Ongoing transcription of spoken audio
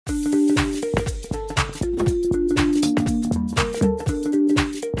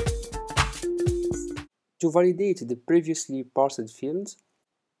To validate the previously parsed fields,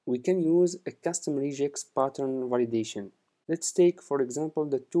 we can use a custom regex pattern validation. Let's take, for example,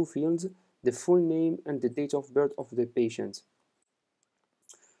 the two fields, the full name and the date of birth of the patient.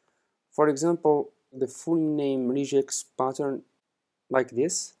 For example, the full name regex pattern like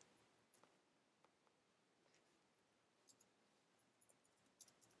this.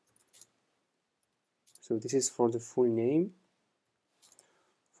 So this is for the full name.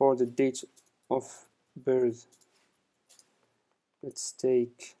 For the date of birth, let's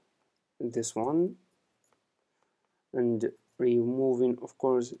take this one, and removing of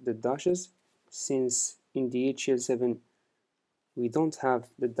course the dashes, since in the HL7 we don't have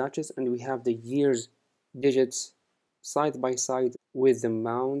the dashes and we have the years digits side by side with the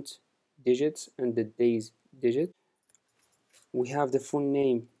month digits and the days digit. We have the full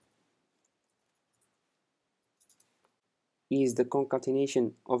name is the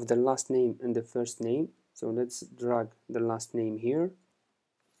concatenation of the last name and the first name. So let's drag the last name here,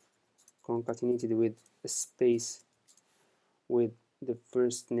 concatenated with a space with the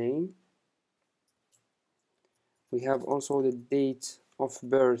first name. We have also the date of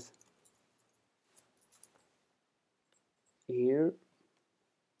birth here.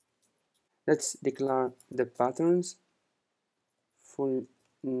 Let's declare the patterns. Full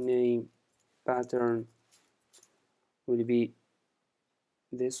name pattern will be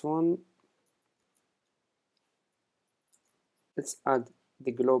this one. Let's add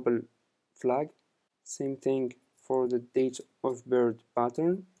the global flag. Same thing for the date of birth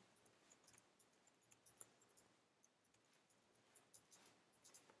pattern.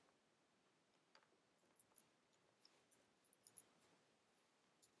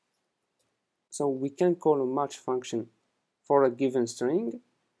 So we can call a match function for a given string,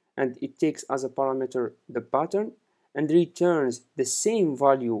 and it takes as a parameter the pattern and returns the same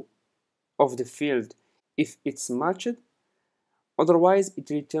value of the field if it's matched, otherwise it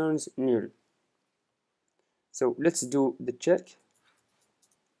returns null. So let's do the check.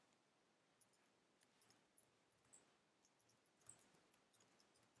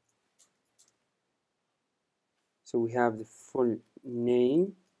 So we have the full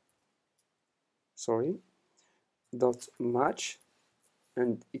name, dot match,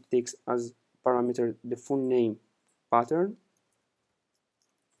 and it takes as parameter the full name pattern.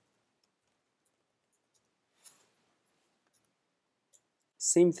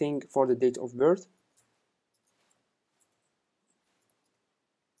 Same thing for the date of birth.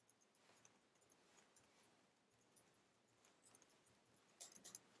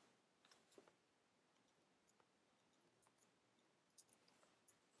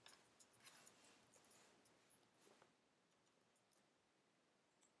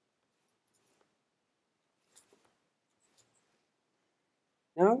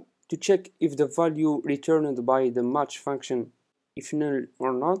 Now, to check if the value returned by the match function is null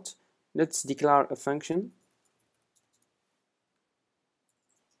or not, let's declare a function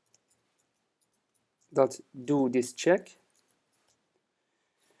that do this check.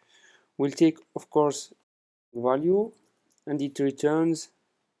 We'll take, of course, value, and it returns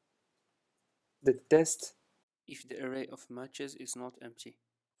the test if the array of matches is not empty.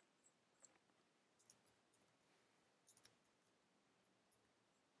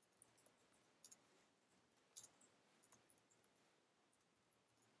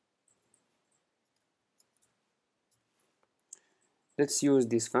 Let's use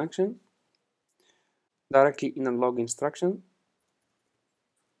this function directly in a log instruction.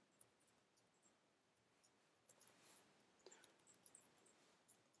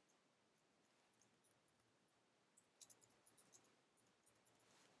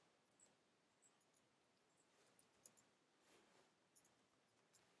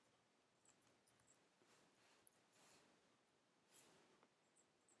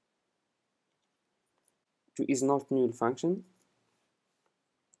 To is not null function.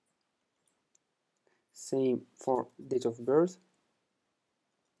 Same for date of birth.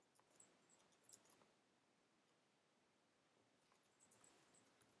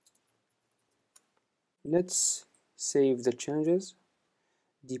 Let's save the changes,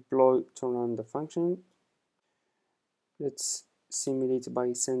 deploy to run the function. Let's simulate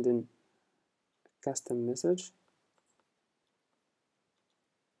by sending a custom message.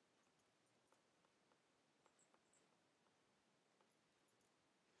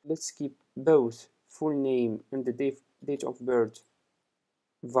 Let's keep both full name and the date of birth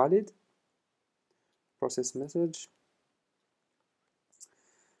valid. Process message.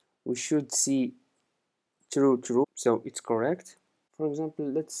 We should see true, so it's correct. For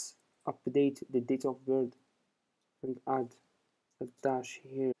example, let's update the date of birth and add a dash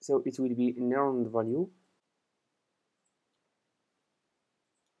here, so it will be an errand value.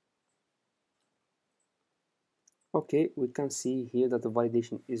 Okay, we can see here that the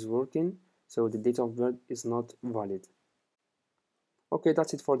validation is working, so the date of birth is not valid. Okay,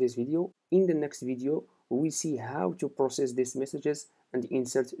 that's it for this video. In the next video, we will see how to process these messages and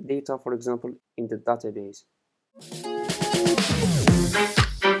insert data, for example, in the database.